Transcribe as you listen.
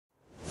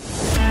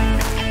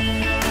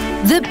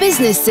The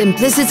Business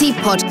Simplicity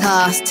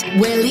Podcast,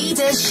 where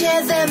leaders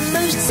share their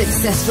most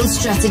successful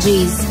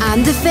strategies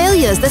and the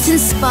failures that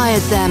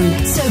inspired them,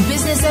 so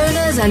business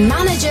owners and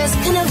managers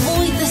can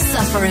avoid the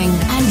suffering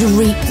and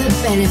reap the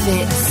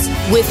benefits.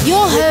 With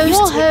your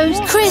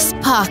host, Chris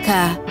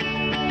Parker.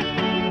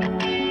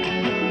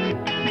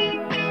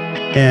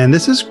 And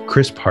this is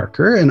Chris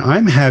Parker, and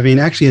I'm having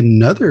actually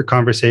another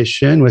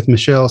conversation with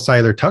Michelle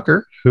Seiler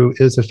Tucker, who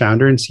is the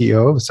founder and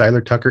CEO of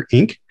Seiler Tucker,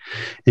 Inc.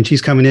 And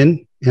she's coming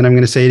in, and I'm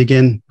going to say it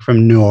again,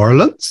 from New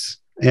Orleans.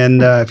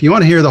 And if you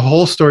want to hear the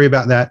whole story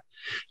about that,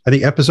 I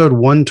think episode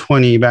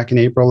 120 back in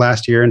April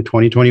last year in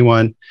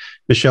 2021,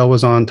 Michelle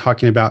was on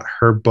talking about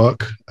her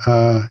book,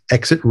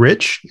 Exit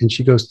Rich, and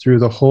she goes through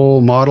the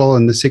whole model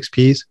and the 6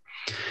 Ps.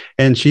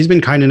 And she's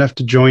been kind enough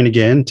to join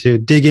again to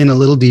dig in a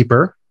little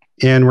deeper.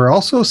 And we're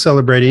also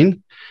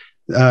celebrating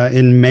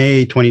in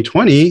May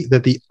 2020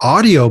 that the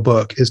audio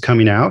book is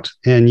coming out,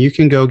 and you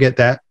can go get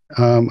that.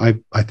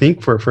 I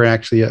think for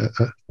actually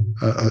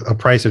a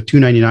price of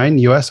 $2.99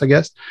 US, I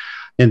guess,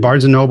 in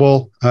Barnes &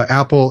 Noble,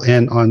 Apple,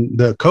 and on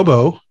the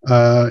Kobo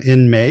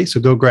in May. So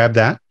go grab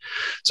that.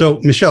 So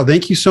Michelle,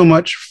 thank you so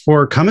much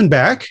for coming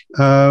back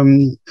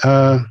and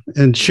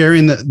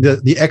sharing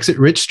the Exit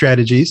Rich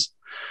strategies.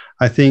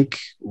 I think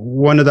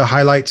one of the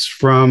highlights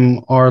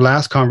from our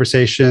last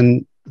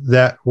conversation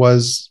that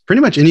was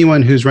pretty much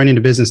anyone who's running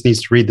a business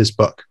needs to read this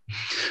book.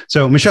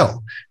 So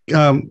Michelle,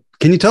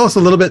 can you tell us a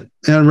little bit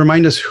and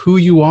remind us who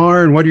you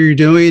are and what are you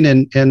doing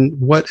and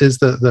what is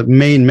the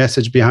main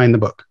message behind the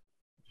book?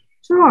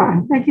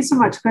 Sure. Thank you so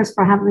much, Chris,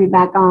 for having me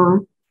back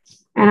on.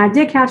 And I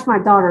did catch my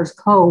daughter's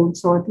cold.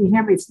 So if you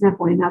hear me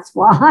sniffling, that's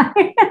why.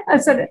 I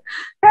said,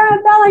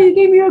 Arabella, you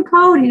gave me a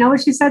cold. You know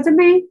what she said to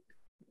me?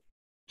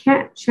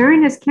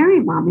 Sharing is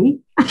caring, Mommy.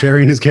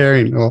 Sharing is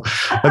caring. Well,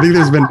 I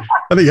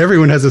think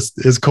everyone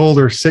is cold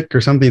or sick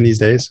or something these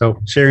days.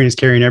 So sharing is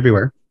caring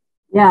everywhere.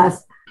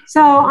 Yes.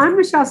 So I'm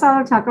Michelle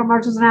Seiler Tucker,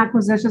 Mergers and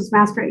Acquisitions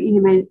Master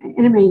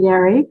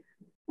Intermediary,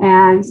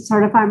 and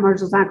Certified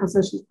Mergers and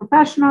Acquisitions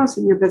Professional,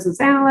 Senior Business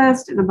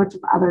Analyst, and a bunch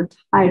of other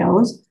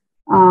titles.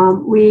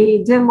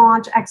 We did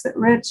launch Exit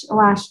Rich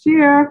last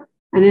year,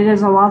 and it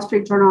is a Wall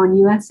Street Journal and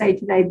USA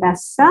Today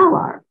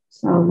bestseller.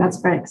 So that's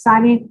very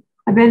exciting.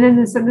 I've been in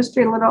this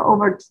industry a little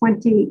over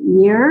 20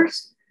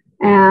 years,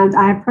 and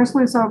I have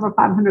personally sold over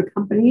 500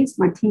 companies.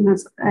 My team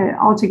is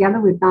altogether,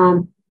 we've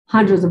done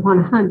hundreds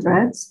upon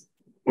hundreds.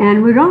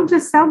 And we don't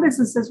just sell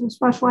businesses, we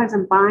specialize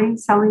in buying,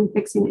 selling,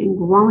 fixing, and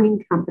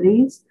growing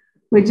companies.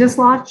 We just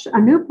launched a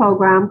new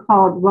program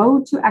called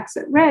Road to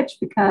Exit Rich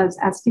because,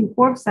 as Steve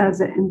Forbes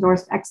says, it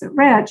endorsed Exit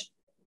Rich.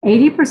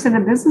 80%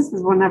 of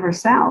businesses will never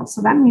sell.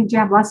 So that means you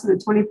have less than a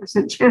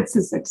 20% chance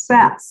of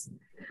success.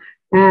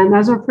 And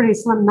those are pretty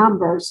slim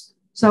numbers.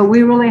 So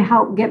we really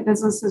help get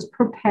businesses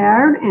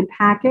prepared and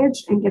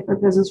packaged and get their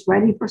business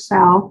ready for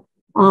sale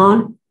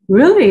on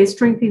really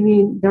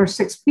strengthening their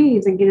 6 Ps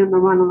and getting them to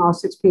run on all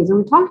 6 Ps. And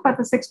we talked about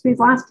the 6 Ps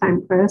last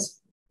time,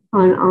 Chris,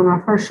 on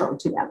our first show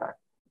together.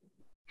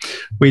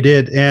 We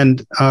did.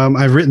 And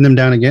I've written them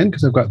down again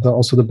because I've got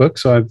also the book.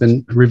 So I've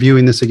been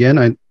reviewing this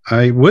again.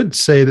 I would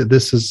say that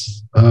this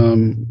is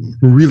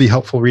really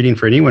helpful reading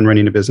for anyone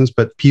running a business,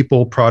 but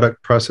people,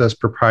 product, process,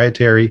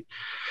 proprietary,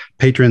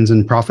 patrons,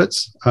 and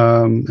profits.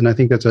 And I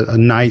think that's a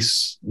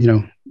nice,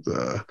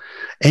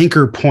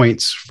 anchor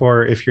points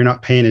for if you're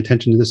not paying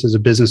attention to this as a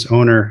business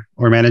owner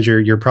or manager,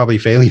 you're probably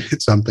failing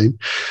at something.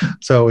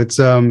 So it's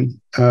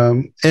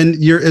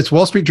it's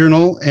Wall Street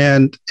Journal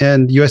and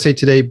USA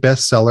Today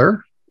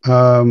bestseller.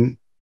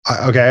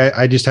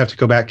 I just have to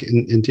go back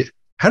into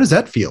how does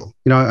that feel?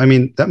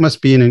 That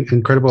must be an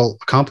incredible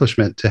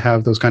accomplishment to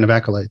have those kind of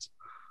accolades.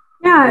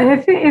 Yeah,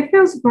 it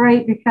feels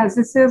great because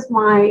this is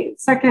my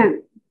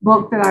second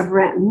book that I've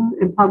written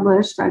and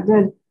published. I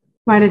did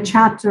write a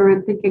chapter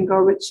in Think and Grow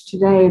Rich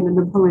Today in the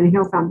Napoleon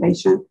Hill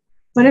Foundation.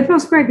 But it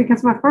feels great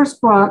because my first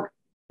book,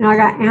 I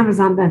got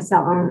Amazon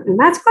bestseller, and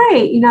that's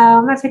great.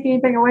 I'm not taking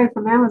anything away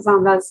from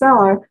Amazon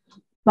bestseller,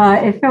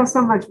 but it feels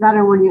so much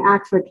better when you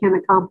actually can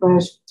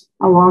accomplish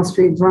a Wall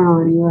Street Journal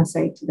and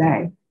USA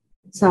Today.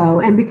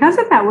 So, and because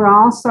of that, we're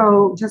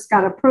also just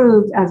got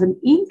approved as an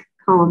Inc.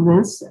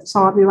 columnist.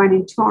 So I'll be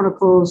writing 2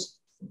 articles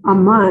a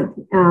month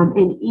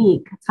in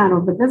Inc.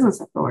 titled The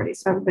Business Authority.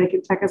 So everybody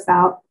can check us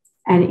out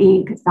at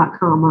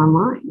inc.com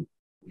online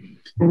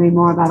and read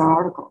more about our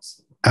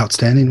articles.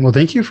 Outstanding. Well,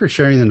 thank you for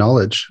sharing the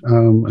knowledge.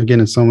 Again,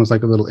 it's almost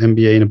like a little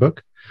MBA in a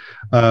book.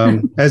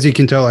 As you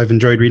can tell, I've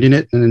enjoyed reading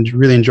it and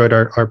really enjoyed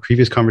our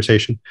previous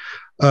conversation.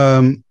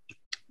 You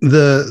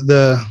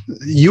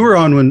were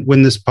on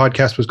when this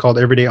podcast was called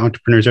Everyday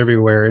Entrepreneurs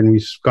Everywhere, and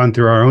we've gone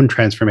through our own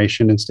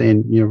transformation and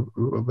staying,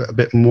 a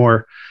bit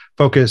more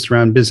focused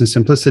around business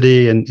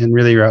simplicity and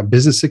really around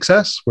business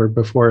success, where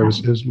before it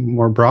was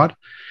more broad.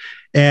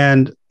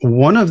 And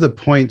one of the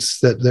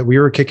points that we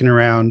were kicking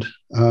around,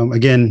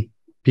 again,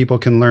 people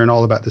can learn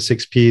all about the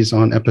 6 Ps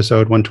on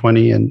episode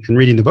 120 and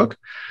reading the book,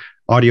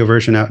 audio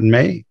version out in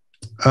May,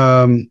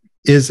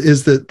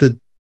 is the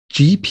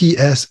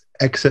GPS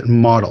exit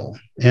model.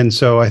 And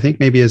so I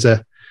think maybe as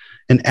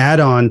an an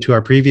add-on to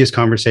our previous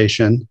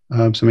conversation.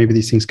 So maybe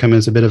these things come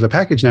as a bit of a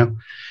package now.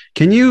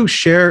 Can you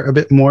share a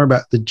bit more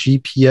about the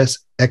GPS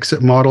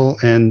exit model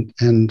and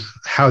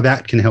how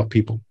that can help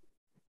people?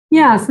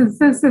 Yeah, since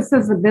this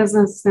is a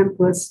business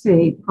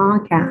simplicity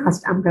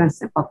podcast, I'm going to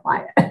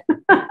simplify it.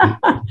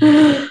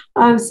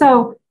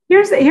 So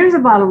here's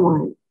the bottom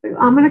line.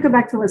 I'm going to go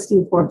back to what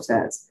Steve Forbes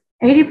says.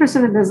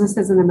 80% of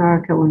businesses in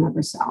America will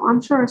never sell.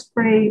 I'm sure it's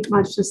pretty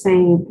much the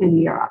same in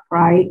Europe,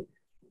 right?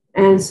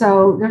 And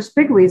so there's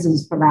big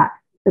reasons for that.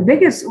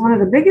 One of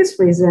the biggest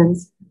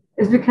reasons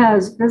is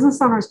because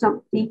business owners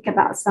don't think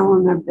about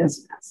selling their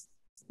business.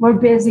 We're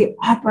busy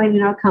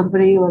operating our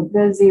company. We're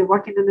busy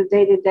working in the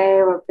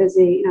day-to-day. We're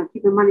busy,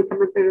 keeping money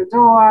coming through the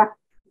door,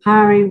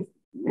 hiring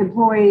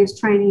employees,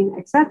 training,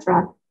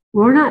 etc.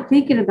 We're not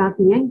thinking about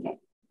the end game.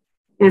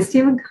 And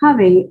Stephen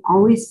Covey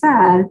always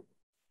said,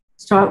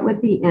 start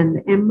with the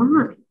end in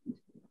mind.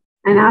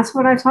 And that's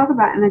what I talk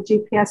about in the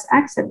GPS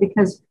exit,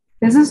 because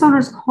business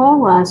owners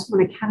call us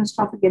when a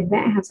catastrophic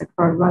event has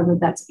occurred, whether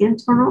that's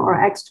internal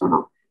or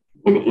external.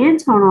 An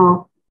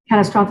internal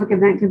catastrophic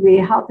event could be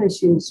health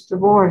issues,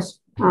 divorce,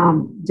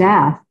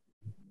 death,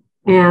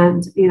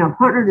 and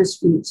partner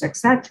disputes,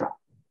 etc.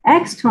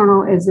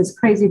 External is this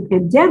crazy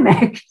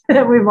pandemic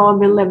that we've all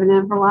been living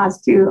in for the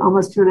last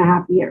almost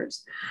 2.5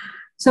 years.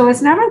 So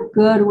it's never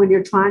good when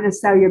you're trying to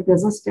sell your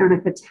business during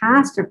a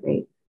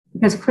catastrophe,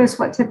 because Chris,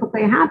 what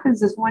typically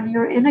happens is when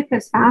you're in a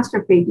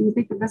catastrophe, do you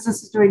think your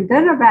business is doing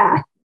good or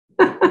bad?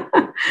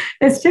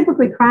 It's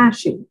typically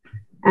crashing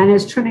and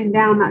it's trending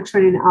down, not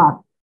trending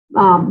up.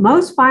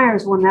 Most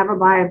buyers will never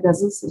buy a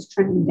business that's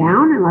trending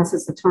down unless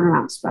it's a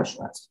turnaround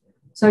specialist.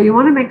 So you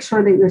want to make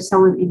sure that you're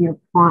selling in your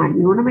prime.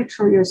 You want to make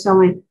sure you're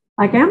selling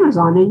like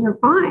Amazon in your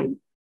prime.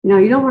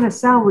 You don't want to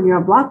sell when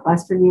you're a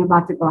blockbuster and you're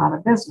about to go out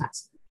of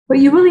business. But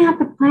you really have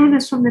to plan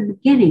this from the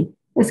beginning.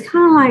 It's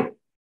kind of like,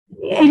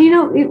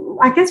 and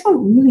I guess what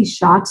really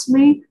shocks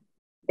me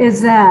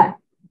is that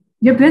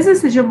your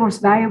business is your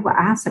most valuable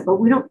asset, but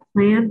we don't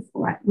plan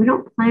for it. We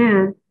don't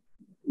plan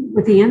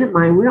with the end in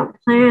mind. We don't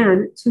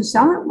plan to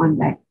sell it one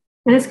day.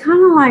 And it's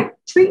kind of like,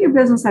 treat your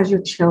business as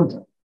your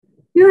children.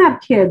 You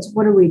have kids,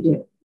 what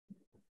do?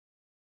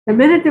 The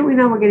minute that we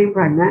know we're getting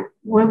pregnant,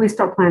 what do we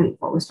start planning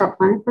for? We start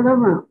planning for the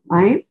room,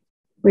 right?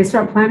 We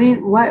start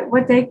planning what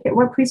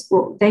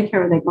preschool,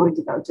 daycare are they going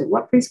to go to?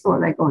 What preschool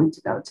are they going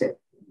to go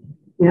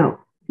to?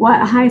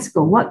 What high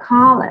school, what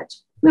college?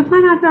 We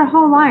plan out their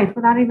whole life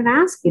without even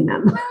asking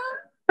them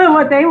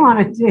what they want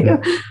to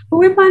do. But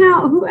we plan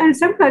out who, in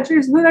some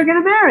countries, who they're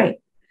going to marry.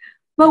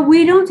 But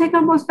we don't take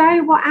our most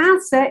valuable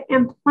asset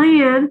and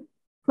plan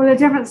for the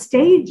different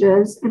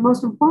stages, and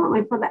most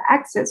importantly, for the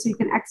exit, so you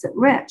can exit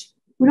rich.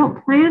 We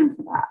don't plan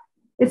for that.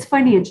 It's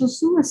financial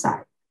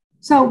suicide.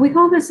 So we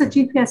call this a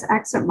GPS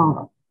exit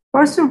model.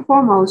 First and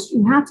foremost,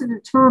 you have to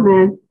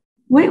determine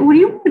when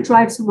you want to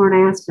drive somewhere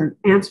in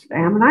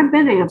Amsterdam, and I've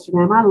been to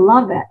Amsterdam, I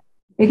love it.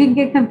 It can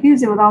get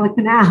confusing with all the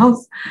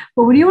canals,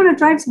 but when you want to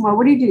drive somewhere,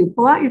 what do? You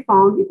pull out your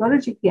phone, you go to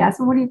GPS,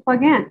 and what do you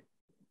plug in?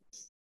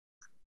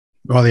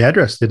 Well, the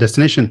address, the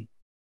destination.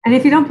 And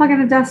if you don't plug in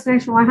a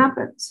destination, what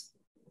happens?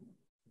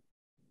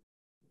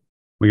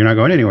 Well, you're not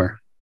going anywhere,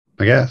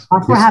 I guess.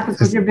 That's what happens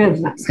with your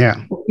business.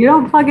 Yeah. If you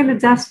don't plug in a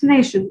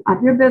destination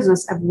of your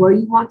business of where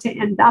you want to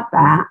end up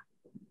at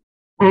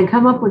and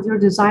come up with your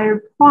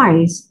desired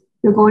price,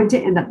 you're going to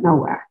end up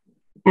nowhere.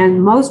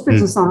 And most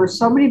business owners,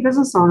 so many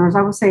business owners,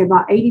 I would say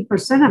about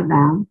 80% of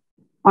them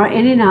are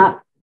ending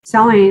up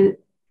selling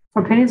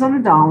for pennies on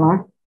a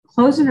dollar,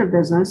 closing their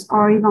business,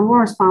 or even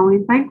worse,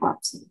 filing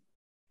bankruptcy.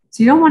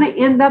 So you don't want to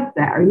end up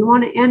there. You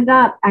want to end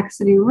up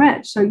exiting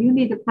rich. So you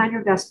need to plan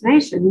your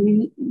destination.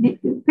 You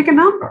need to pick a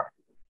number.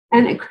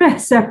 And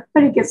Chris,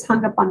 everybody gets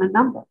hung up on the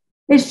number.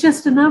 It's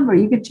just a number.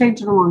 You can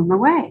change it along the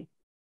way.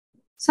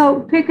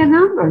 So pick a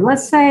number.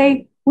 Let's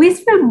say we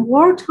spend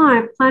more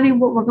time planning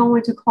what we're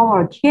going to call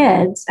our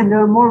kids and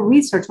doing more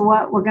research on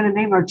what we're going to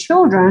name our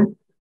children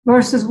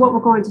versus what we're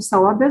going to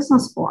sell our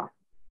business for.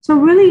 So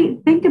really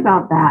think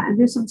about that and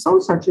do some soul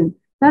searching.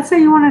 Let's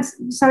say you want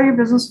to sell your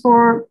business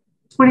for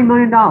 $20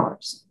 million.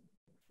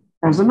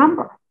 There's a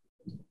number.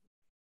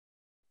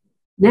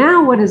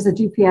 Now, what does the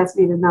GPS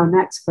need to know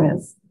next,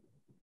 Chris?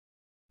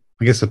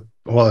 I guess,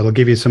 it'll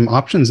give you some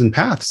options and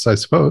paths, I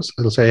suppose.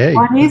 It'll say, hey.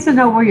 Well, it needs to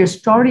know where you're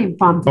starting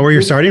from. Where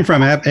you're starting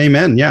from.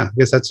 Amen. Yeah. I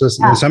guess that's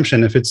an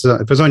assumption. If it's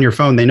on your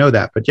phone, they know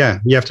that. But yeah,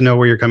 you have to know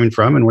where you're coming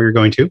from and where you're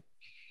going to.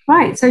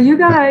 Right. So you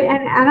got to,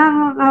 and I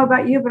don't know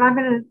about you, but I've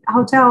been in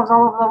hotels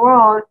all over the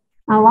world.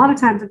 And a lot of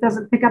times it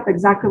doesn't pick up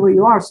exactly where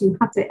you are. So you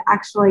have to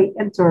actually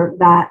enter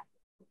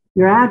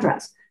your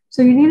address.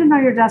 So you need to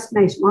know your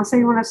destination. Let's say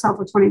you want to sell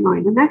for $20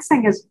 million. The next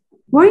thing is,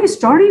 where are you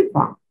starting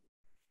from?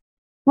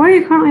 Where are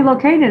you currently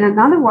located? In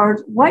other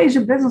words, what is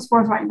your business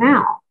worth right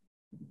now?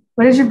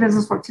 What is your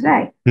business worth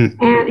today?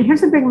 And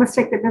here's a big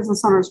mistake that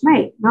business owners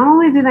make. Not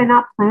only do they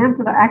not plan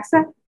for their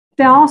exit,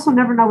 they also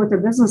never know what their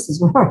business is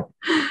worth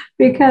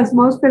because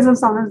most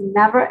business owners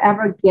never,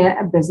 ever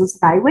get a business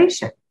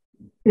evaluation.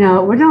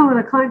 We're dealing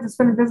with a client that's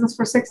been in business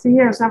for 60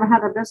 years, never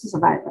had their business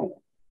evaluated.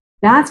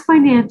 That's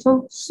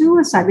financial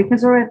suicide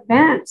because there are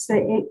events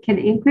that it can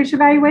increase your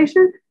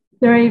valuation.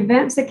 There are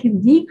events that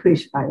can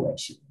decrease your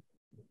valuation.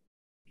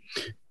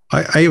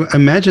 I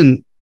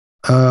imagine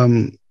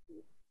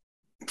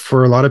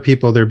for a lot of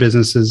people, their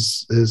business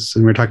is,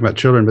 and we're talking about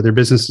children, but their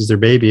business is their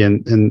baby.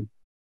 And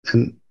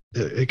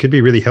it could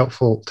be really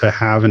helpful to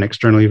have an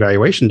external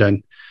evaluation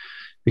done,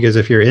 because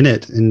if you're in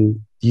it and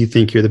you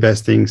think you're the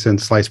best thing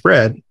since sliced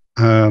bread,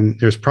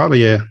 there's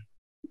probably a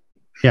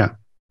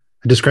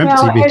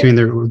discrepancy between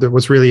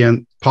what's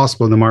really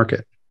possible in the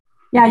market.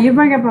 Yeah, you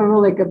bring up a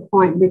really good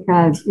point,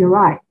 because you're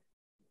right.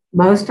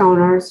 Most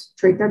owners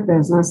treat their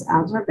business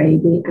as their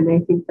baby, and they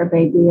think their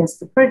baby is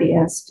the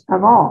prettiest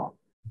of all.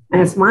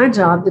 And it's my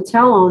job to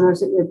tell owners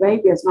that your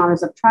baby is not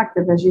as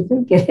attractive as you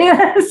think it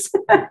is.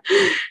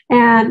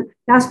 And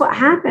that's what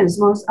happens.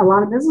 A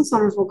lot of business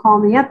owners will call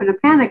me up in a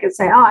panic and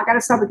say, oh, I got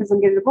to sell because I'm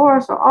getting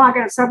divorced, or, oh, I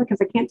got to sell because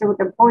I can't deal with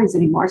employees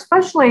anymore.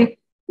 Especially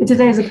in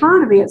today's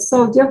economy, it's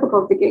so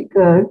difficult to get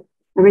good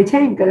and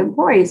retain good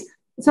employees.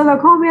 So they'll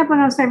call me up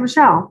and they'll say,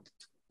 Michelle,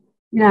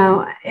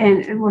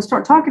 and we'll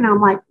start talking. And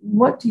I'm like,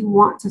 what do you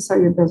want to sell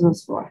your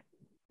business for?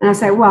 And I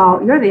say,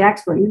 well, you're the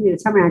expert. You need to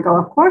tell me. I go,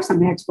 of course I'm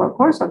the expert. Of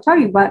course I'll tell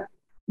you, but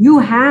you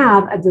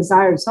have a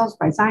desired sales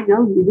price. I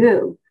know you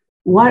do.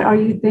 What are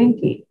you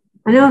thinking?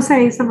 And they'll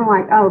say something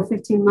like, oh,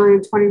 15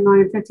 million, 20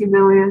 million, 50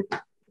 million.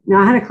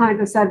 I had a client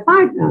that said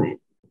 5 million.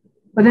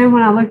 But then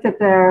when I looked at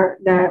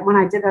when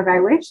I did their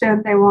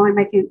evaluation, they were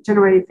only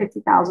generating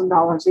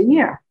 $50,000 a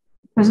year.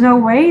 There's no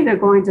way they're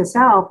going to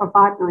sell for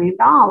 $5 million.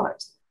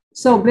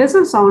 So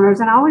business owners,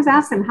 and I always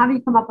ask them, how do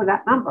you come up with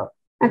that number?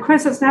 And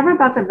Chris, it's never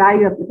about the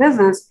value of the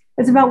business.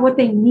 It's about what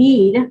they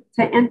need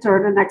to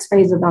enter the next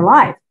phase of their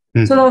life.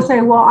 Mm-hmm. So they'll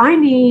say, well, I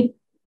need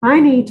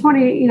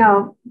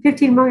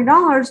 $15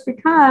 million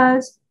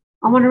because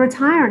I want to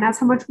retire. And that's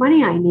how much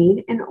money I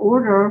need in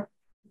order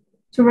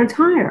to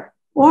retire.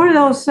 Or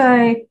they'll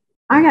say,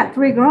 I got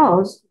 5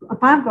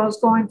 girls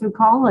going through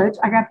college.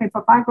 I got to pay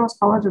for 5 girls'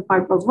 college and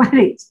 5 girls'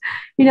 weddings.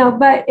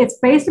 But it's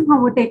based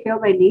upon what they feel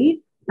they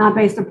need, not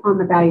based upon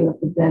the value of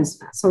the business.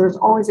 So there's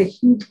always a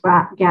huge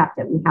gap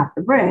that we have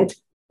to bridge,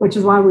 which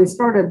is why we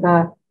started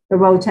the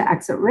Road to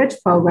Exit Rich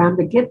program,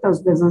 to get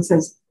those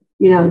businesses,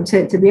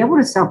 to be able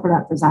to sell for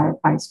that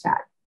desired price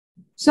tag.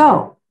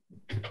 So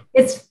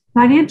it's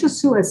financial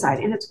suicide.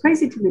 And it's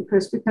crazy to me,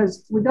 Chris,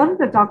 because we go to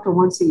the doctor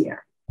once a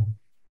year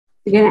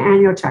to get an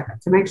annual checkup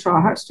to make sure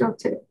our heart's still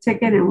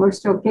ticking and we're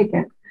still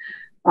kicking,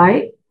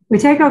 right? We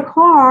take our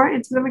car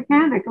into the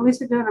mechanic. At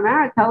least we do in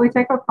America. We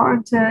take our car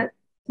into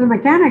the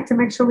mechanic to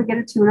make sure we get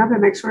it tuned up and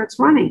make sure it's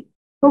running.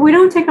 But we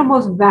don't take our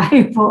most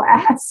valuable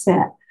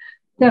asset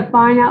to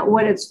find out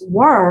what it's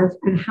worth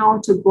and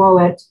how to grow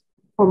it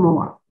for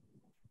more.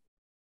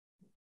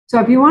 So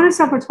if you want to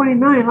sell for 20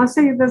 million, let's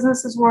say your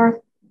business is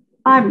worth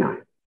 5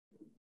 million.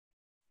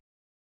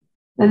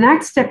 The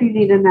next step you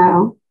need to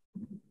know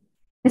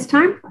is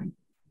time frame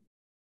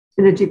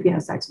in the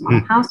GPSX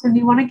model. How soon do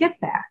you want to get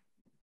there?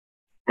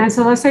 And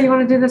so let's say you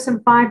want to do this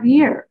in 5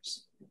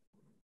 years.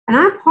 And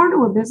I partner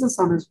with business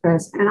owners,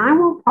 Chris, and I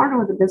won't partner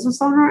with a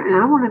business owner, and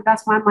I won't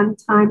invest my money,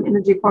 time,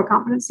 energy, core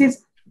competencies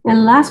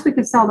unless we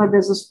can sell their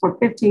business for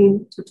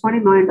 $15 to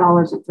 $20 million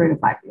in 3 to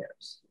 5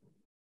 years.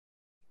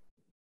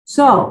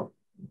 So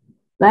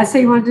let's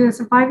say you want to do this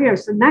in 5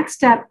 years. The next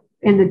step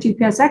in the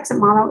GPS exit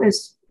model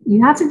is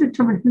you have to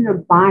determine who your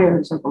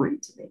buyers are going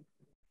to be.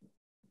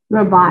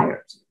 Your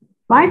buyers.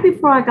 Right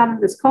before I got on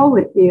this call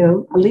with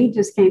you, a lead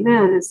just came in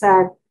and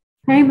said,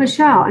 hey,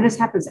 Michelle, and this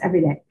happens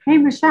every day. Hey,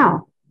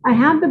 Michelle, I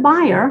have the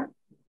buyer.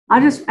 I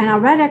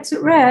read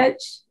Exit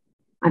Rich.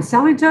 I'm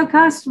selling to a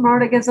customer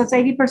that gives us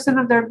 80%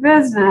 of their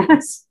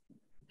business.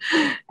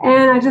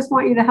 And I just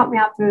want you to help me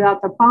out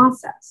throughout the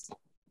process.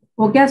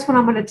 Well, guess what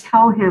I'm going to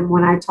tell him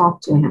when I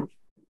talk to him?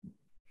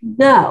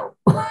 No.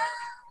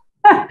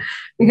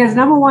 Because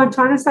number one,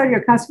 trying to sell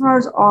your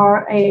customers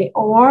or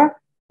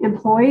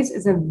employees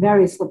is a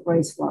very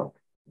slippery slope.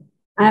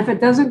 And if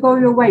it doesn't go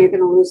your way, you're going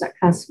to lose that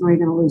customer.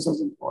 You're going to lose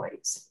those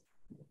employees.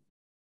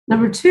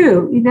 Number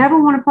two, you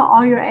never want to put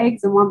all your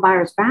eggs in one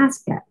buyer's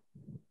basket.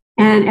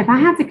 And if I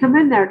have to come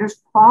in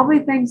there's probably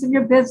things in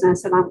your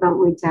business that I'm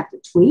going to have to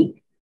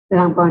tweak, that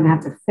I'm going to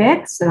have to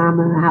fix, that I'm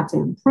going to have to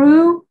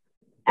improve.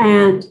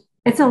 And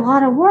it's a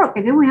lot of work.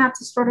 And then we have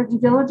to start a due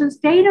diligence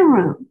data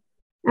room.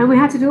 And we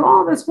have to do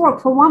all this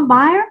work for one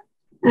buyer.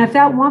 And if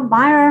that one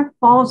buyer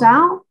falls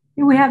out,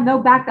 then we have no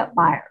backup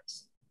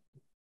buyers.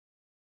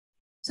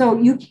 So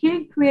you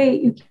can't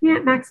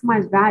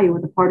maximize value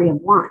with a party of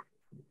one.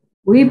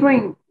 We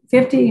bring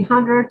 50,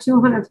 100,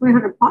 200,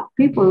 300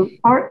 people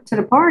to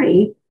the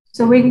party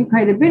so we can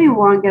create a bidding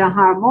war and get a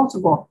higher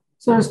multiple.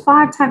 So there's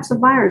 5 types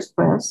of buyers,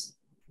 Chris.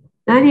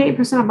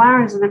 98% of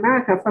buyers in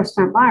America are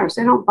first-time buyers.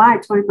 They don't buy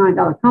 $20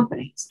 million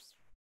companies.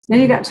 Then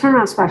you got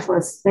turnaround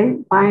specialists. They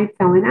buy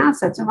failing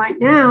assets. And right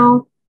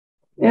now,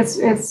 it's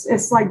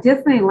like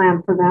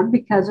Disneyland for them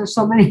because there's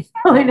so many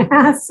failing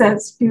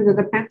assets due to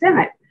the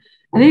pandemic.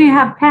 And then you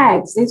have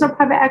PEGs. These are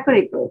private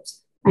equity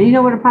groups. And you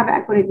know what a private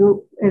equity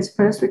group is,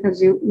 Chris,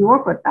 because you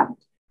work with them.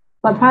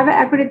 But private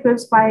equity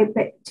groups buy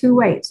two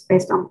ways,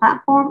 based on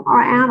platform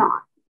or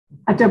add-on.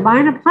 If they're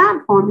buying a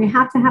platform, you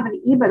have to have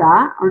an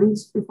EBITDA,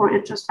 earnings before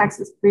interest,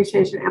 taxes,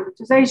 depreciation,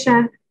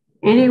 amortization,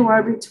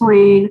 anywhere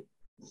between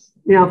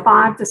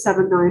 $5 to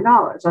 $7 million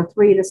or $3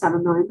 to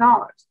 $7 million.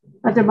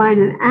 But they're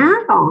buying an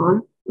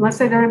add-on. Let's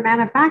say they're in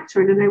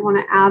manufacturing and they want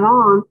to add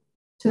on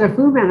to their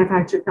food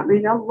manufacturing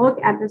company, they'll look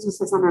at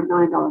businesses under $1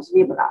 million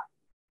in EBITDA.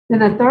 Then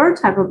the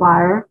fourth type of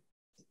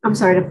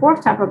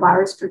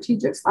buyer is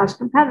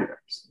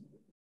strategic/competitors.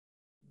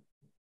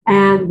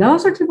 And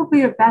those are typically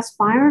your best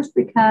buyers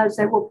because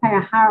they will pay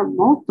a higher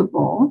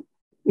multiple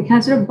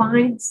because they're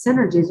buying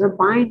synergies, they're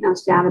buying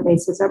those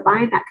databases, they're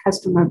buying that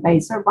customer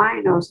base, they're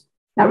buying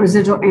that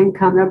residual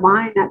income, they're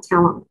buying that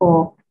talent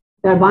pool,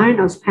 they're buying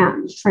those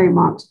patents,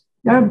 trademarks,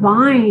 they're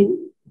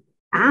buying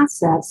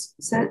assets,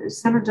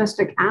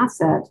 synergistic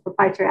assets,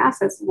 proprietary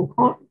assets that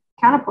will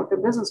catapult their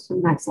business to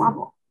the next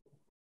level.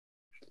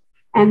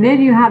 And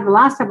then you have the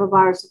last type of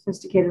buyers,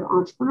 sophisticated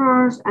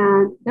entrepreneurs,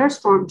 and they're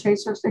storm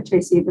chasers. They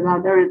chase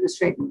EBITDA. They're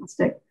industry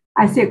agnostic.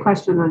 I see a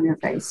question on your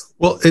face.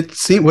 Well, it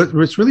seems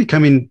what's really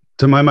coming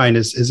to my mind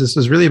is this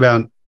is really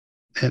about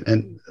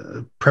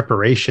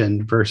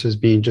preparation versus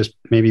being just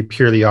maybe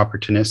purely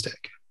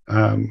opportunistic.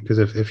 Because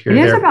if you're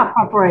it is about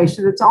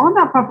preparation. It's all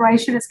about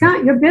preparation. It's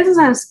got your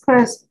business,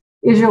 Chris,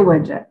 is your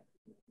widget.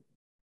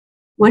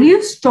 When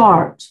you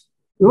start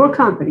your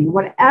company,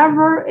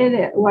 whatever it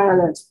is,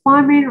 whether it's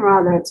plumbing,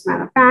 whether it's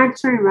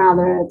manufacturing,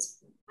 whether it's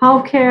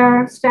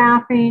healthcare,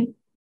 staffing,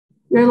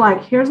 you're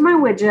like, here's my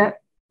widget,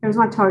 here's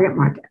my target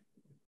market.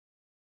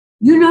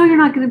 You know you're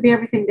not going to be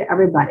everything to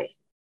everybody.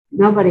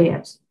 Nobody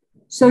is.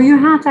 So you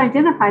have to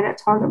identify that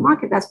target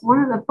market. That's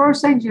one of the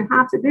first things you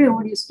have to do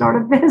when you start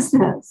a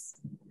business.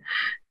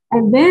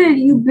 And then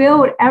you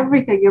build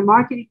everything, your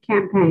marketing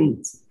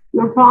campaigns,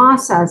 your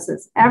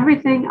processes,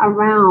 everything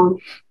around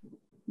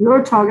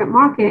your target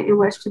market in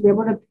which to be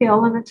able to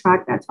appeal and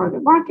attract that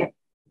target market.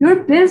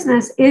 Your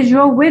business is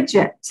your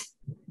widget.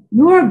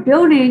 You are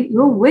building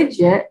your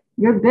widget,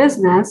 your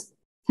business,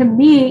 to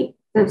meet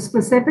the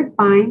specific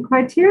buying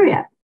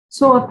criteria.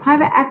 So if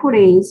private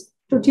equities,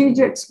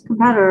 strategic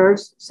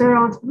competitors,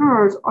 serial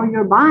entrepreneurs are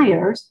your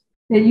buyers,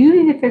 then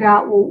you need to figure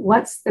out, well,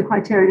 what's the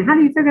criteria? And how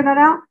do you figure that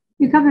out?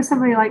 You come to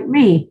somebody like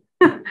me,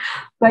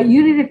 but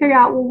you need to figure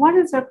out, well, what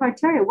is their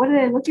criteria? What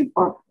are they looking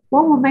for?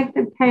 What will make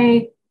them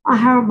pay a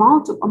higher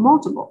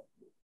multiple?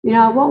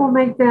 What will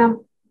make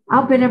them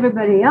outbid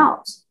everybody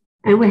else?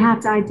 And we have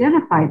to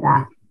identify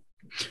that.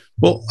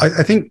 Well,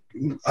 I think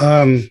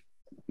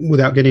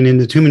without getting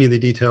into too many of the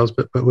details,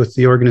 but with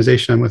the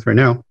organization I'm with right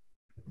now,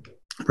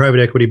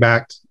 private equity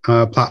backed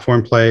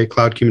platform play,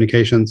 cloud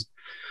communications,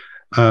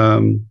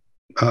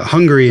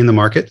 Hungary in the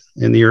market,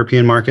 in the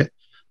European market.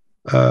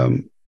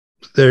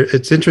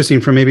 It's interesting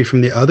from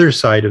the other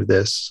side of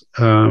this.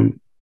 When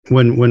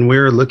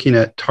we're looking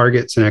at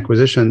targets and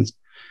acquisitions,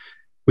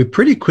 we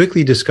pretty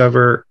quickly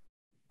discover,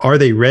 are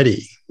they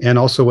ready? And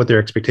also what their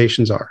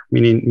expectations are.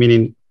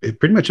 Meaning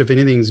pretty much if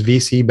anything's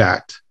VC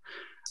backed,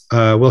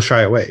 we'll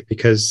shy away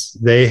because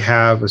they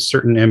have a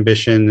certain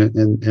ambition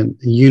and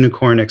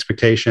unicorn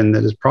expectation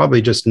that is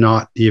probably just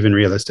not even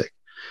realistic.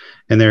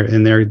 And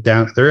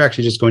they're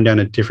actually just going down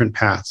a different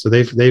path. So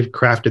they've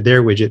crafted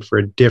their widget for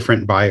a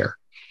different buyer.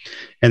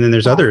 And then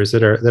there's others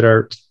that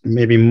are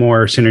maybe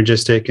more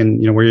synergistic, and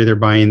we're either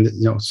buying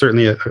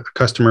certainly a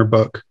customer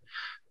book,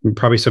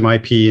 probably some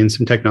IP and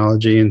some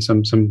technology and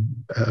some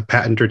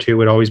patent or two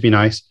would always be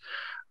nice,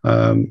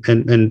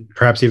 and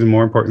perhaps even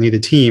more importantly the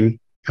team.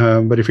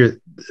 But if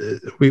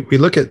we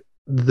look at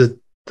the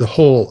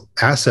whole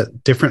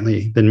asset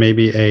differently than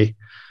maybe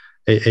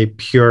a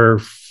pure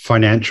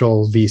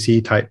financial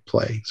VC type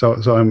play. So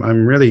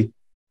I'm really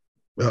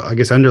I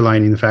guess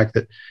underlining the fact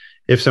that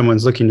if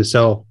someone's looking to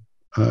sell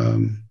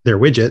their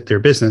widget, their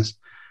business,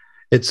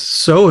 it's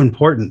so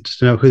important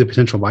to know who the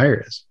potential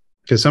buyer is.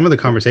 Because some of the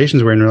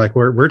conversations we're in are like,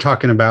 we're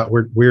talking about,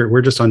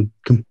 we're just on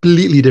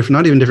completely different,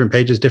 not even different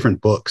pages,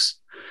 different books.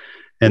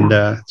 And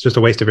it's just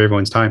a waste of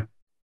everyone's time.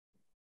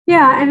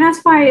 Yeah. And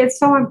that's why it's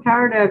so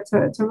imperative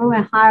to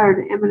really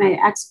hire an M&A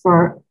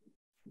expert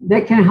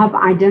that can help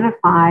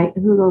identify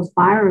who those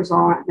buyers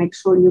are and make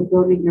sure you're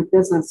building your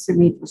business to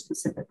meet the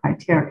specific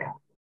criteria.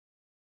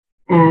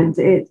 And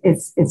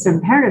it's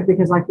imperative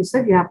because, like you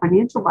said, you have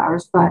financial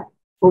buyers. But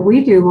what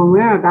we do when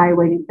we're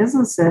evaluating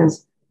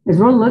businesses is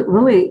we're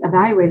really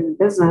evaluating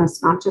the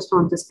business, not just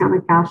on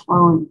discounted cash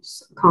flow and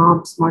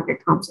comps,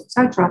 market comps, et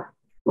cetera.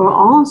 We're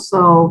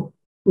also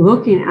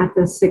looking at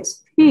the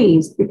 6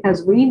 Ps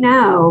because we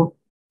know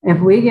if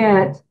we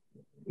get,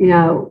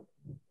 I'll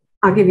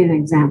give you an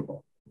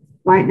example.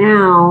 Right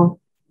now,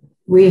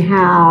 we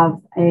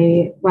sold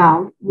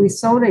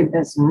a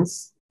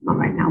business. Not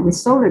right now. We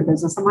sold a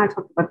business. I might have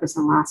talked about this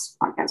in the last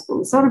podcast, but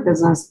we sold a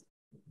business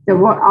that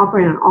were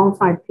operating on all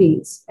 5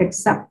 Ps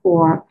except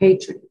for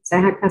patronage. They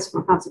had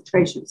customer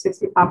concentration.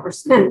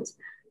 65%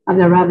 of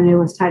their revenue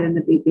was tied in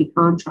the BP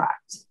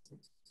contract.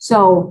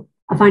 So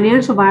a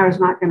financial buyer is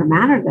not going to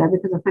matter there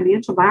because a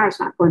financial buyer is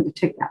not going to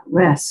take that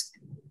risk.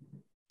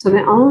 So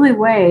the only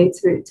way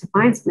to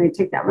find somebody to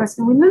take that risk,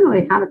 and we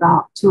literally had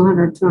about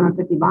 200,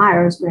 250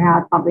 buyers. We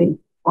had probably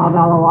 12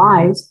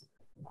 LOIs,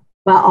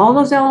 but all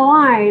those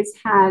LOIs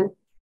had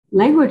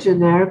language in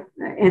there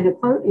in the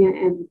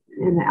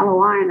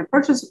LOI and the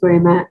purchase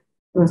agreement.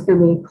 There was going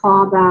to be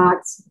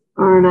clawbacks,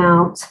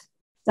 earnouts,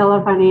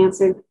 seller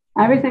financing,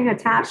 everything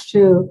attached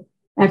to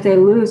if they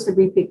lose the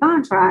BP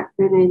contract,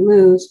 then they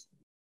lose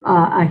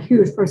a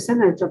huge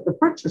percentage of the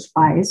purchase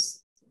price.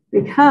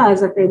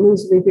 Because if they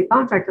lose the BP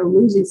contract, they're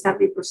losing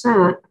 70%,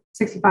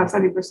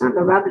 65-70% of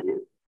the revenue.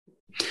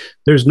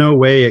 There's no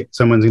way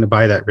someone's going to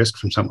buy that risk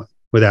from someone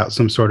without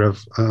some sort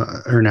of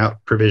earn-out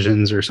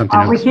provisions or something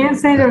else. We can't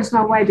say there's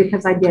no way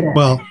because I did it.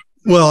 Well,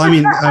 I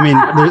mean,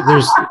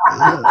 there's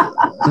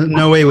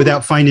no way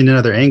without finding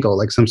another angle,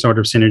 like some sort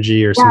of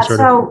synergy or some sort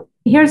of. So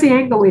here's the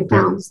angle we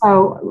found. Yeah.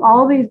 So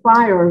all these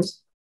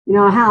buyers,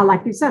 how,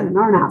 like you said, an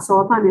earn-out,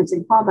 seller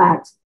financing,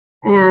 callbacks.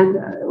 And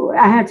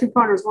I had two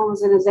partners. One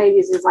was in his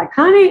 80s. He's like,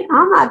 honey,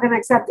 I'm not going to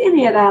accept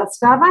any of that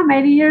stuff. I'm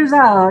 80 years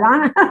old.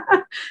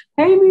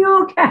 Pay me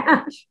all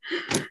cash.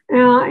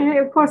 And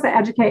of course, they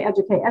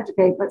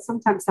educate, but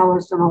sometimes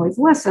sellers don't always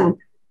listen.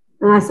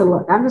 And I said,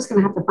 look, I'm just going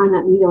to have to find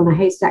that needle in a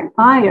haystack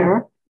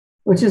buyer,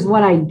 which is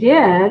what I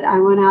did. I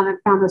went out and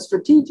found a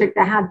strategic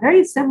that had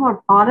very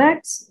similar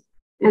products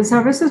and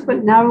services,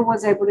 but never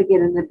was able to get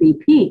in the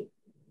BP.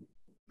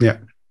 Yeah.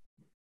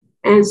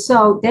 And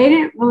so they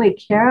didn't really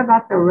care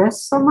about the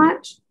risk so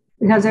much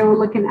because they were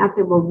looking at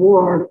the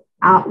reward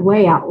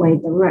outweighed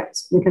the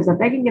risk. Because if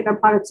they can get their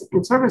products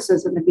and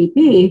services in the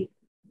BP,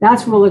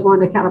 that's really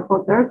going to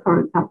catapult their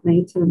current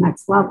company to the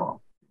next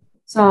level.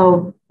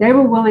 So they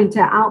were willing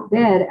to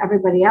outbid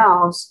everybody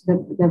else.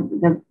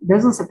 The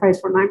business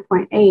appraised for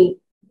 9.8.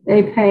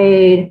 They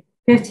paid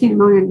 $15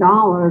 million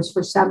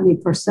for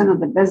 70% of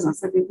the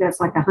business. I think that's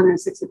like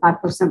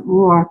 165%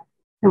 more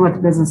than what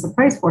the business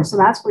appraised for. So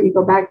that's where you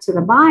go back to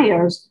the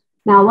buyers.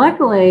 Now,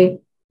 luckily,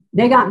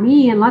 they got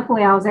me, and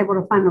luckily I was able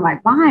to find the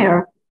right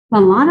buyer.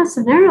 But a lot of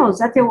scenarios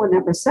that they would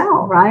never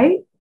sell, right?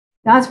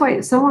 That's why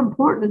it's so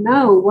important to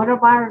know what a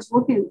buyer is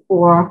looking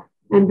for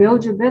and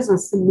build your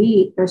business to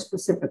meet their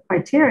specific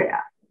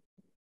criteria.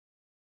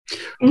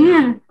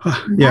 And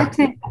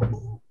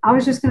I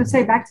was just going to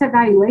say, back to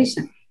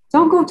evaluation.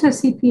 Don't go to a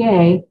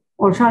CPA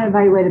or try to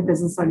evaluate a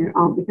business on your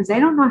own because they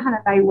don't know how to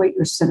evaluate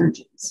your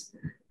synergies.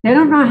 They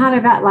don't know how to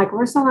evaluate, like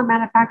we're selling a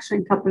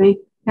manufacturing company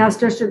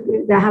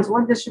that has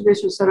one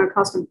distribution center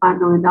costing $5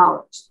 million.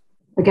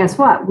 But guess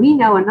what? We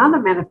know another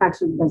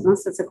manufacturing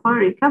business that's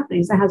acquiring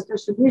companies that has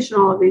distribution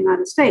all over the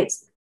United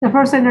States. The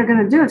first thing they're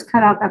going to do is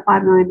cut out that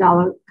 $5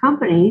 million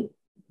company,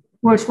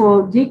 which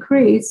will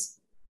decrease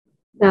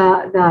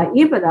the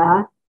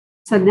EBITDA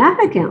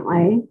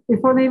significantly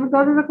before they even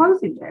go to the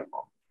closing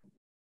table.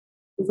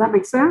 Does that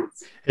make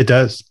sense? It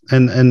does.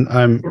 And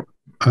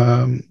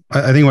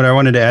I think what I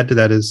wanted to add to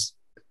that is,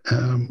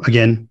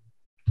 again,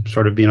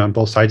 sort of being on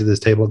both sides of this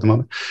table at the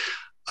moment.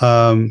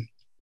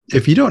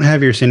 If you don't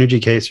have your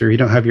synergy case or you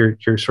don't have your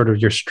sort of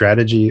your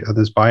strategy of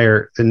this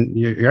buyer, then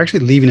you're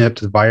actually leaving it up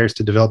to the buyers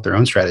to develop their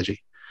own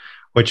strategy,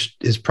 which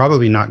is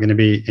probably not going to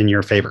be in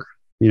your favor,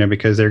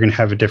 because they're going to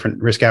have a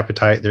different risk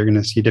appetite. They're going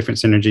to see different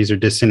synergies or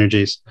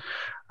dis-synergies.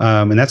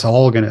 And that's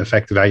all going to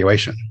affect the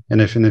valuation.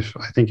 And if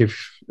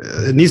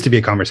it needs to be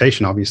a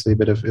conversation, obviously,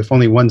 but if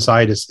only one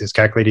side is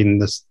calculating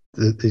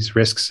these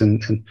risks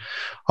and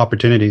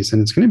opportunities,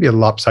 then it's going to be a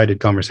lopsided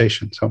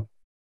conversation. So.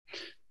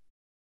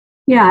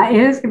 Yeah, it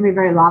is going to be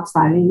very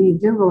lopsided. You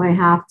do really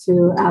have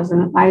to, as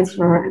an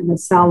advisor and the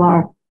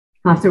seller,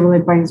 have to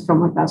really brainstorm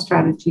what that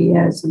strategy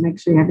is and make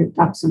sure you have your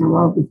ducks in a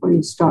row before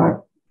you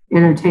start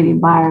entertaining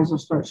buyers or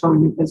start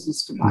showing your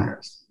business to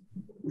buyers.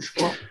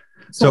 Sure.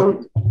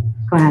 So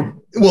go ahead.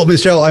 Well,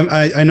 Michelle,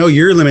 I know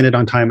you're limited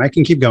on time. I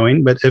can keep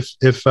going, but if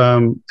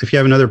you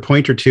have another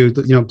point or two,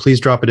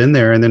 please drop it in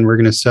there, and then we're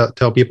going to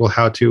tell people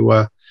how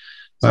to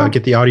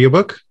get the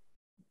audiobook.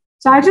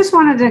 So I just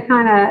wanted to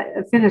kind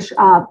of finish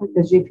up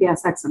the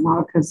GPS exit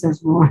model because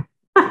there's more.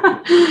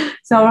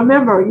 So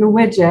remember, your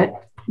widget,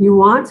 you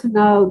want to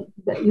know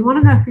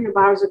who your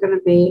buyers are going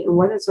to be and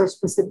what is their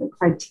specific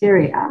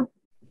criteria.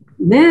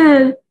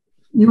 Then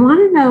you want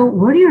to know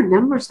where do your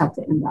numbers have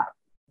to end up.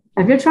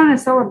 If you're trying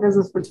to sell a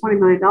business for $20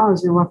 million and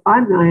you're worth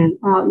 $5 million,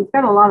 well, you've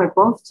got a lot of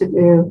growth to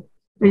do.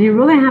 And you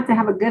really have to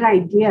have a good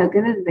idea, a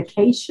good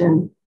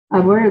indication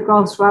of where your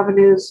gross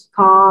revenues,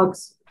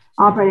 COGS,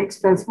 operating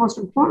expense, most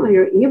importantly,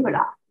 your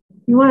EBITDA.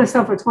 If you want to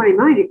sell for $20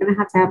 million, you're going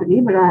to have an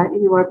EBITDA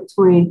anywhere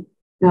between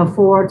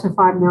 $4 to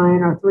 $5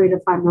 million or $3 to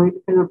 $5 million,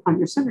 depending upon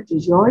your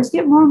synergies. You always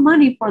get more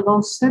money for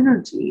those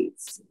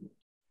synergies.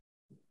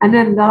 And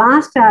then the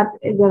last step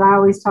that I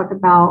always talk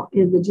about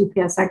in the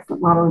GPS exit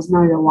model is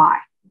know your why.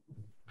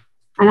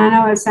 And I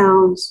know it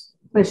sounds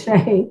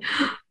cliche,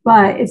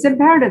 but it's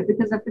imperative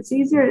because if it's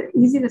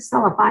easy to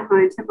sell a $5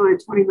 million, $10 million,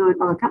 $20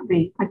 million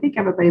company, I think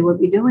everybody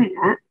would be doing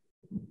that.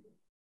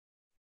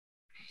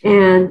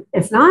 And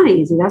it's not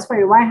easy. That's why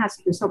your why has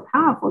to be so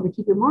powerful to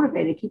keep you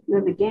motivated, keep you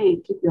in the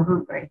game, keep you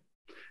hungry.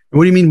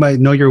 What do you mean by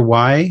know your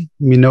why?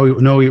 You mean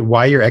know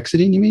why you're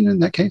exiting, you mean in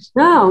that case?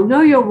 No,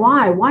 know your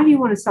why. Why do you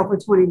want to sell for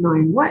 20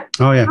 million? What?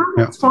 Oh, yeah.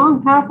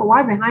 Strong, powerful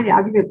why behind it.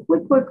 I'll give you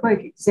a quick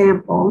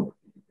example.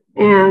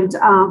 And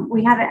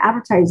we had an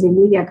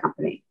advertising media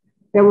company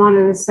that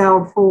wanted to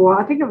sell for,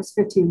 I think it was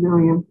 15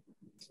 million.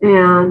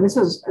 And this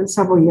was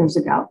several years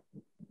ago.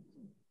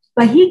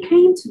 But he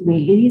came to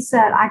me and he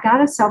said, I got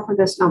to sell for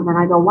this number. And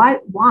I go, why?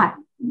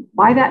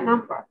 Why that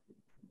number?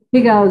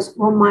 He goes,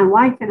 well, my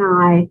wife and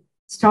I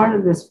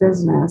started this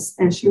business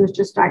and she was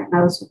just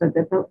diagnosed with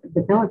a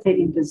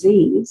debilitating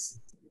disease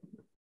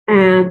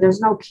and there's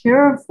no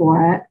cure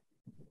for it.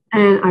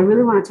 And I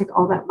really want to take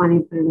all that money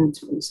and put it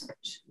into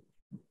research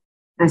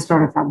and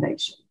start a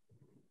foundation.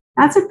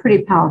 That's a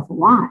pretty powerful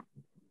why.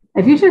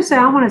 If you just say,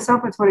 I want to sell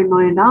for $20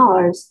 million,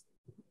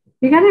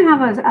 you're going to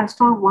have a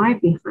strong why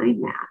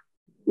behind that.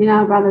 You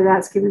know, whether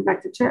that's giving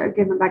back to charity,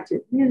 giving back to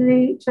your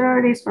community,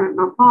 charity, starting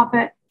a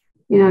nonprofit,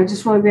 you know,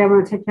 just really be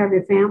able to take care of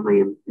your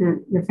family and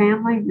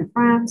your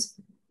friends.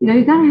 You know,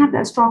 you got to have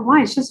that strong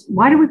why. It's just,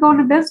 why do we go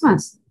into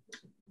business?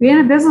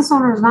 Being a business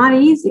owner is not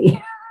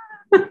easy.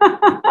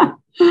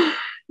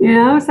 You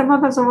know, some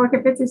of us are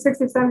working 50,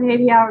 60, 70,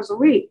 80 hours a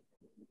week.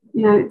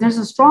 You know, there's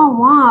a strong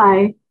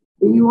why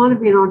that you want to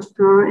be an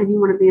entrepreneur and you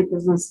want to be in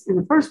business in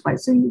the first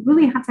place. So you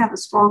really have to have a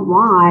strong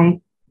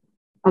why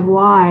of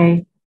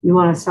why you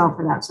want to sell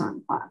for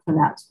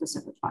that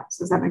specific price.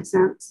 Does that make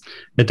sense?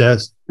 It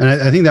does. And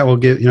I think that will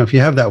give, you know, if you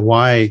have that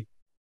why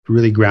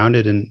really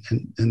grounded and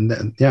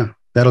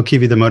that'll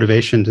give you the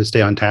motivation to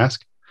stay on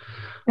task.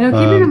 It'll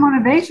give you the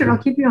motivation.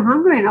 It'll keep you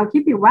hungry and it'll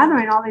keep you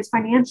weathering all these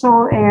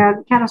financial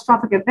and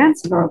catastrophic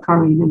events that are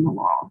occurring in the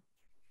world.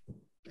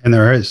 And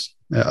there is.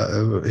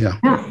 There is.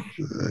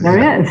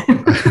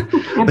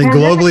 I think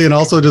globally and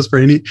also just for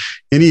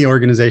any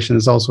organization,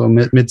 it's also a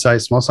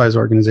mid-sized, small-sized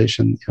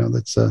organization. You know,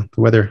 that's the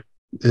weather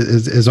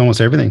is almost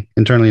everything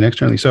internally and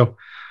externally. So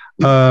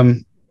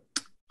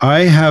I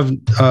have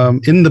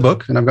in the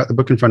book, and I've got the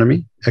book in front of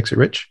me, Exit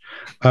Rich.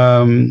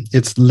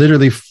 It's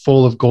literally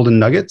full of golden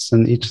nuggets,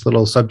 and each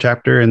little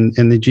subchapter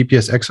in the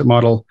GPS exit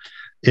model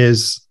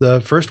is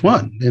the first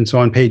one. And so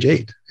on page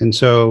 8. And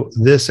so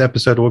this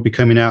episode will be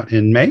coming out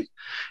in May,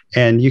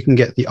 and you can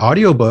get the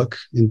audiobook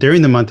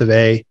during the month of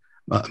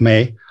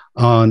May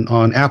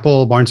on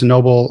Apple, Barnes &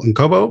 Noble, and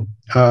Kobo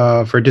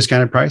for a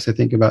discounted price. I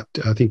think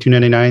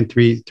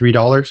 $2.99,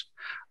 $3.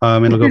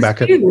 It'll go back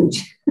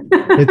huge.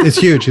 up. It's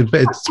huge.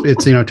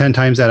 It's 10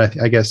 times that.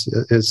 I guess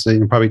it's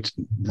probably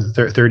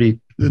 $30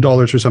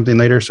 or something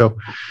later. So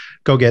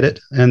go get it.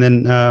 And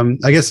then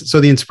I guess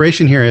so. The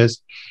inspiration here is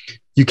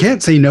you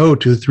can't say no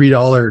to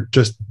 $3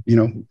 just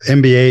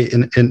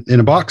MBA in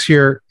a box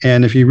here.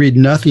 And if you read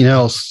nothing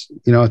else,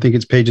 I think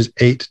it's pages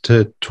 8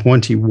 to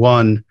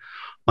 21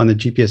 on the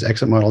GPS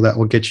exit model that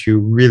will get you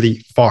really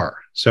far.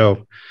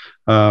 So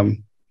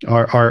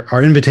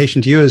our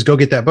invitation to you is go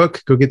get that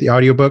book, go get the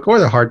audiobook or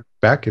the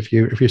hardback if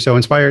you're so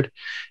inspired,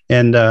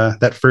 and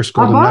that first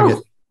golden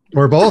nugget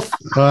or both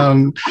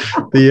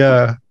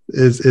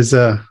is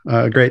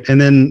great.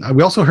 And then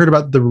we also heard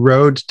about the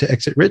road to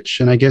Exit Rich,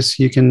 and I guess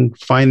you can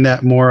find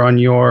that more on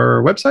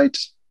your website.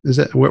 Is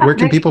that where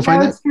can people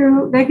find that?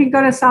 They can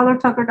go to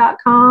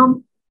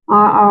SeilerTucker.com.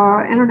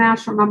 Our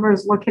international number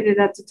is located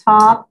at the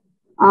top.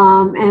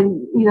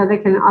 And they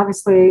can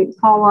obviously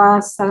call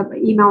us,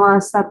 email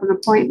us, set up an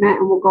appointment,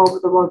 and we'll go over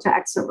the road to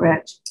Exit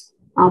Rich.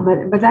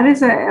 But that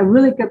is a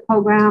really good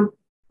program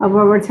of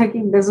where we're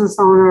taking business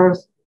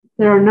owners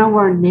that are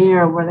nowhere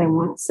near where they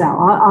want to sell.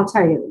 I'll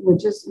tell you,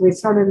 we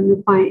started a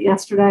new client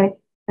yesterday.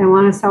 They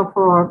want to sell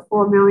for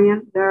 $4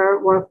 million. They're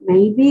worth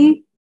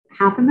maybe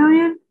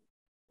 $500,000,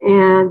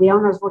 and the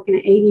owner is working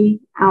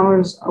 80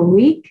 hours a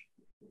week.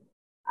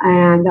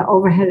 And the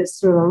overhead is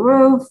through the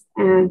roof.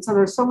 And so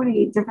there's so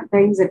many different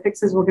things and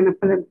fixes we're going to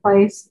put in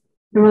place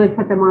to really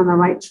put them on the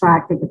right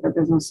track to get their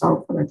business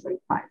sold for their dream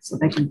price so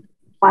they can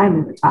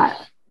finally retire.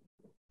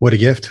 What a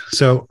gift.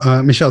 So,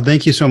 Michelle,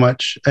 thank you so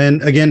much.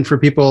 And again, for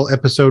people,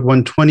 episode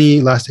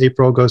 120 last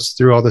April goes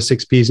through all the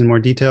 6 Ps in more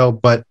detail,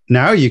 but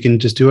now you can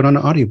just do it on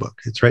an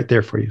audiobook. It's right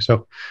there for you.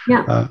 So,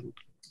 yeah.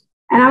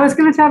 And I was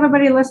going to tell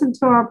everybody, listen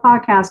to our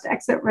podcast,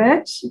 Exit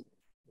Rich,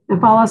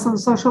 and follow us on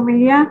social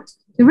media.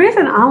 The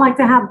reason I like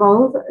to have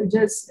both,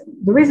 the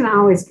reason I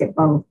always get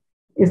both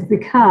is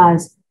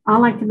because I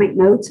like to make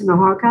notes in the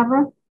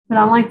hardcover, but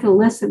I like to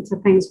listen to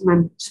things when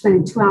I'm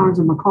spending 2 hours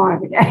in my car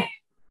every day.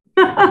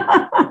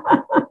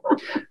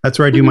 That's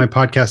where I do my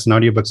podcasts and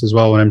audiobooks as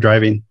well when I'm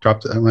driving.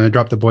 When I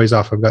drop the boys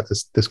off, I've got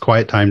this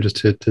quiet time just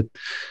to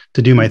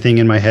do my thing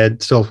in my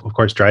head. Still, of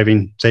course,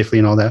 driving safely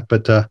and all that.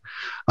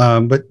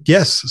 But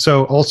yes,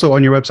 so also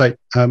on your website,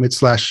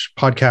 it's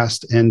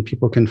 /podcast, and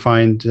people can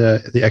find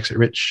the Exit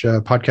Rich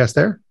podcast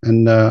there.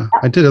 And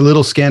I did a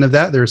little scan of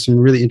that. There are some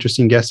really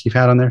interesting guests you've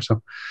had on there.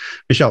 So,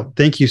 Michelle,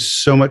 thank you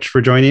so much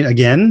for joining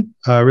again.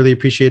 Really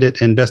appreciate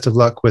it, and best of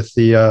luck with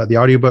the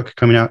audiobook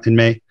coming out in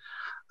May.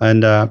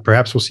 And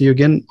perhaps we'll see you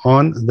again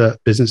on the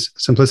Business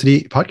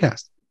Simplicity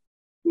podcast.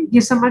 Thank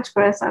you so much,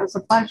 Chris. That was a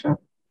pleasure.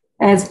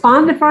 It's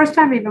fun the first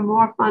time, even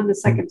more fun the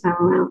second time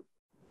around.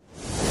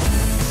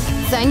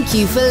 Thank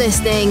you for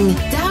listening.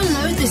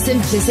 Download the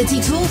Simplicity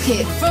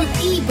Toolkit from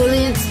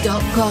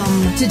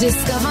Ebullient.com to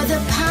discover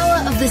the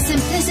power of the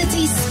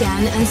Simplicity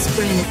Scan and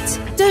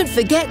Sprint. Don't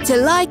forget to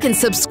like and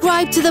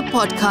subscribe to the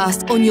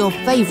podcast on your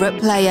favorite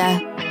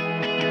player.